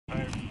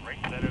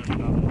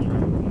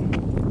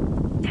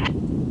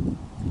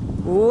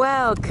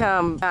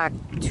Welcome back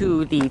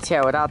to the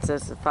tail without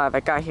 5. I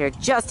got here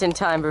just in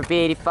time for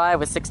B85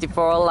 with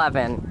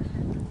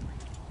 6411.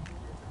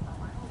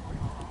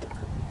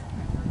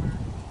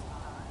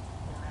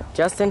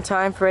 Just in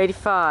time for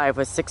 85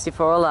 with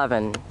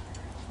 6411.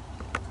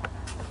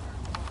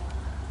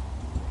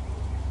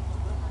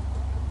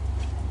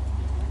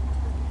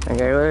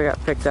 Okay, we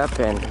got picked up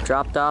and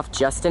dropped off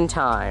just in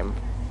time.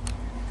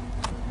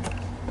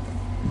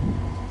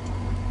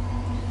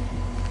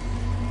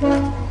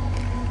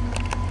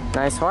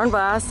 Nice horn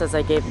blast as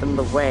I gave them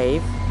the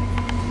wave.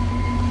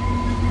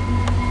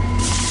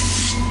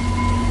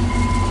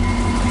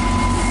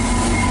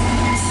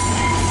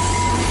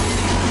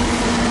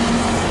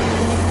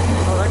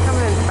 Oh, they're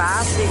coming in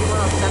fast.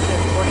 8107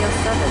 and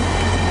 4007.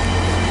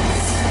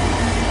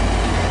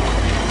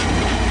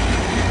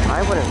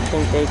 I wouldn't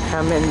think they'd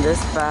come in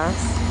this fast.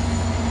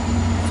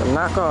 So I'm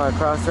not going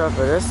across the road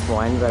for this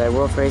one, but I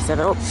will for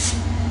 87. Oh,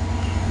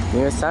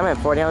 new assignment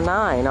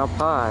 4009. I'll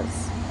pause.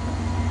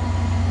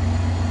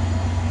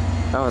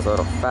 That was a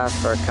little fast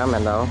for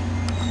coming though.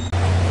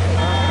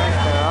 Alright,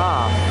 they're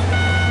off.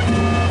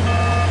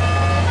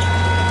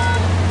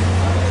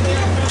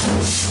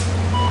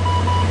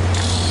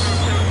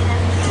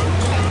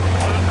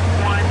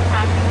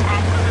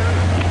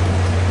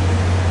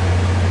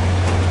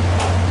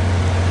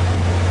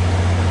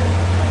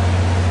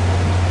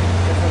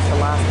 This is the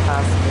last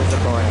passengers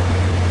are boarding.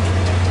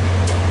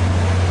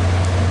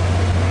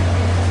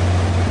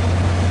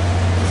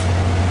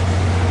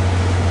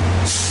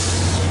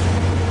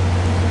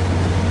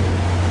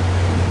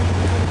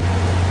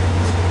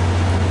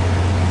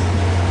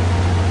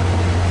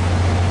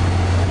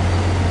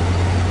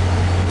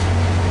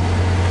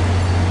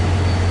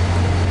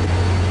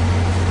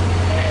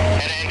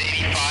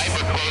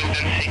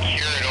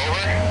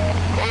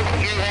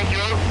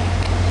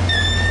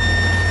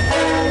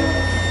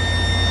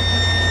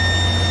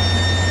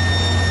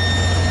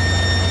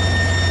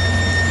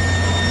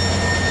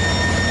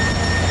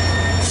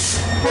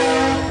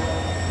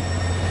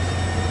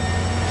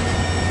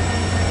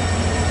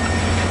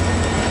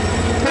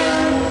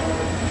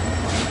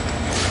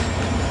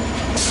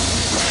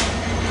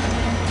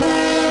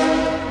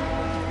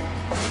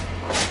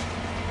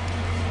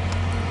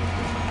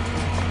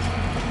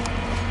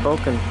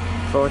 Vulcan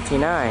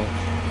 49.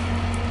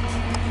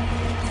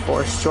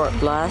 4 short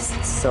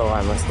blasts, so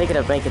I was thinking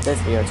of making this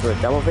video into a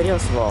double video,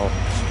 so I'll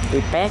be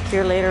back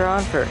here later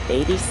on for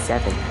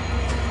 87.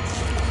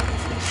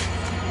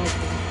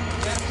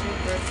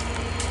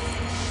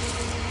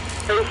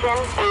 Station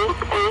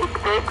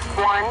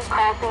 8861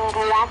 crossing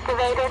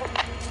deactivated.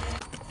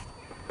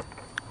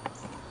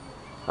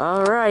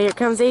 Alright, here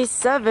comes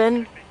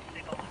A7.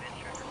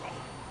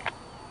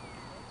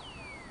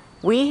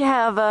 We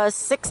have a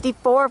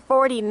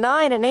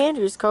 6449 in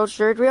Andrews coach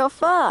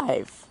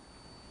 305.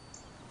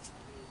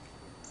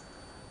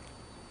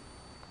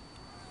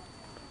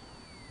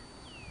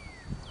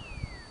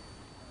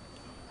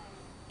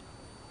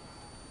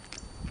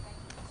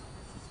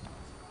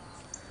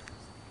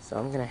 So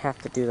I'm gonna have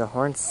to do the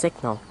horn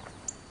signal.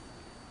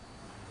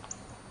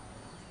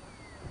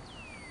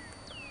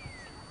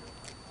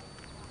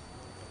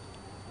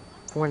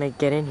 When I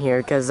get in here,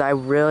 because I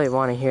really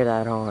want to hear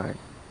that horn.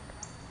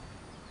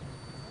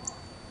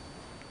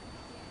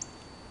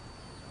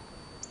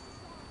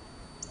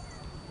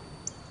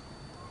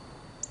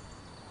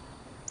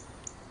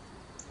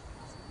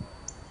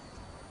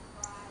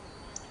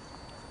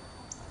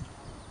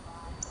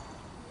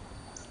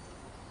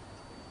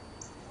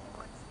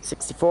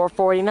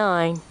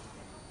 $64.49.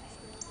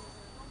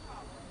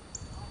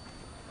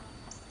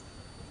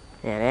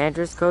 And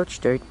Andrews coach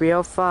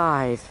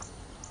 3305.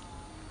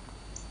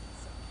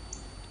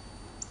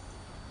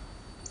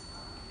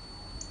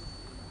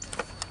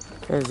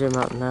 Gonna zoom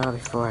out now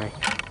before I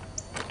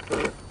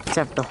just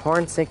have the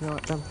horn signal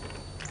at them.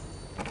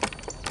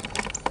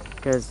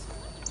 Because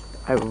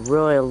I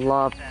really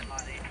love.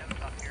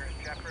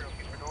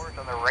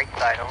 On the right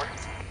side, over.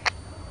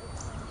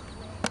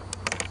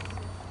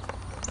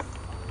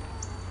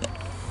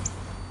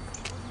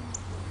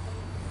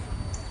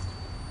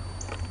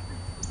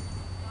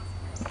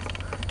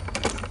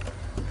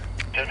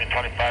 Tell me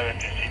 25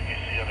 inches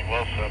CPC on the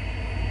Guelph sub.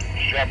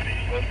 Stratford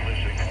east, left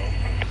police signal.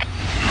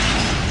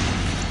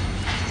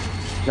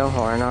 No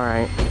horn,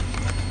 alright.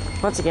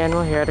 Once again,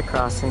 we're here at a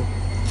crossing.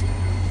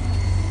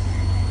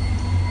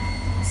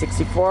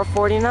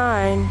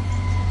 6449.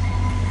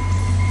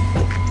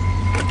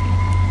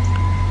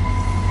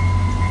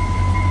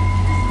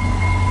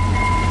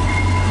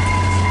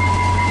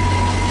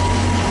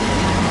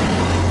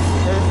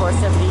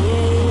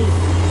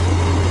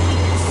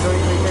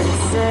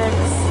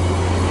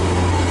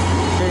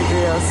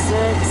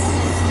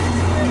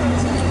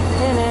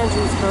 And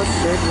Andrews coach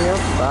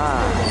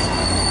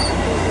 3305.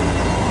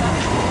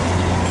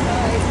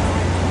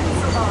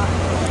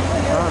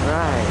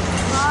 Alright.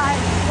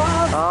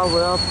 All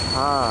will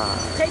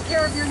pause. Take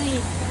care of your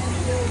knee.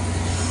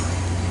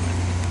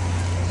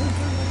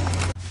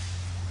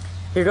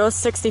 Here goes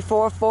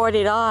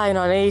 6449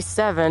 on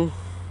 87.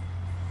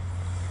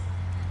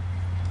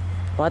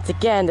 Once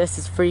again, this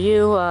is for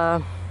you,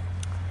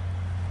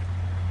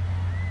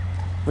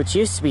 which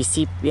used to be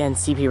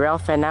CP Rail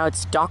Fan. Now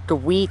it's Dr.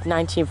 Wheat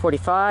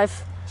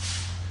 1945,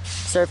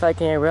 Certified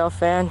Canadian Rail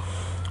Fan,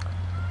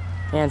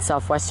 and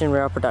Southwestern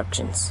Rail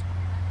Productions.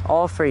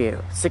 All for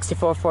you.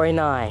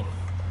 $64.49.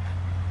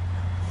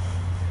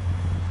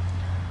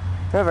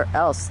 Whoever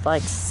else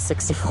likes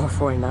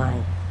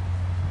 $64.49,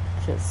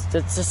 because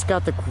it's just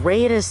got the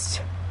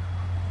greatest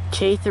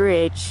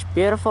K3H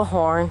beautiful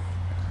horn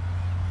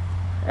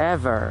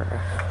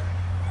ever.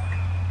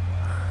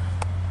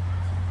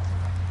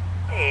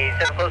 Hey,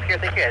 7 close here,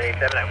 thank you, at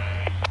 87 out.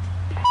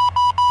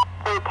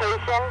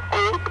 Location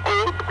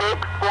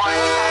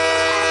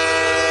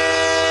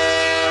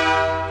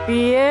 8861.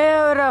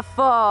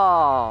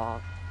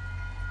 Beautiful!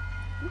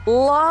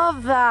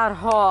 Love that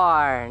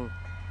horn!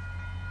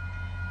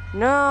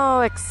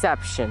 No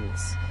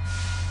exceptions.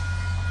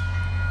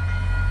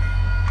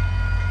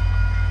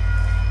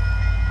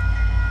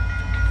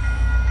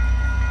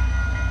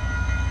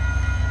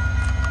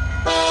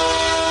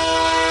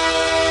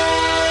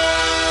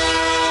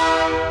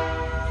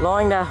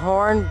 Blowing that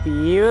horn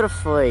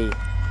beautifully.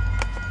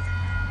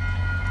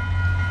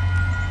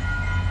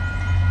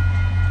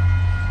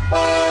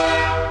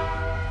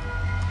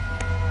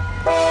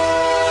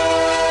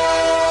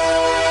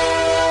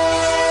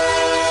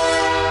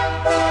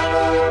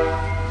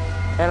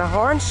 And a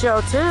horn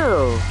show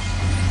too.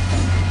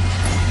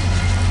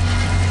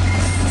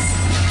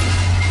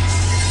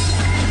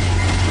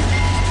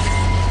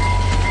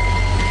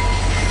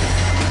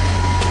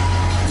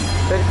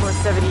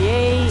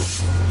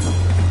 $34.78,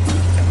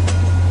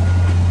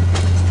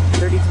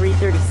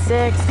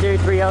 $33.36,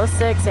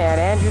 $33.06, and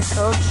Andrew's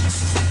coach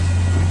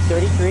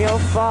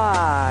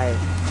 $33.05.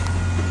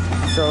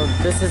 So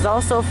this is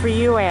also for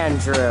you,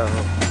 Andrew.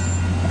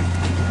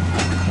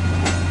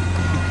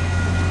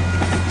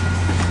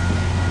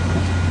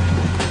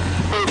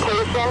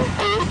 Location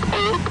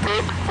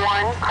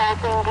 8861,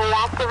 crossing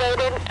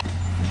deactivated.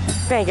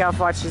 Thank you all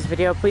for watching this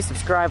video. Please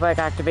subscribe, like,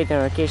 activate the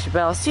notification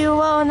bell. See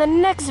you all in the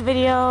next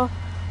video,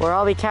 where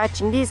I'll be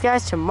catching these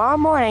guys tomorrow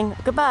morning.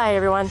 Goodbye,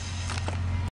 everyone.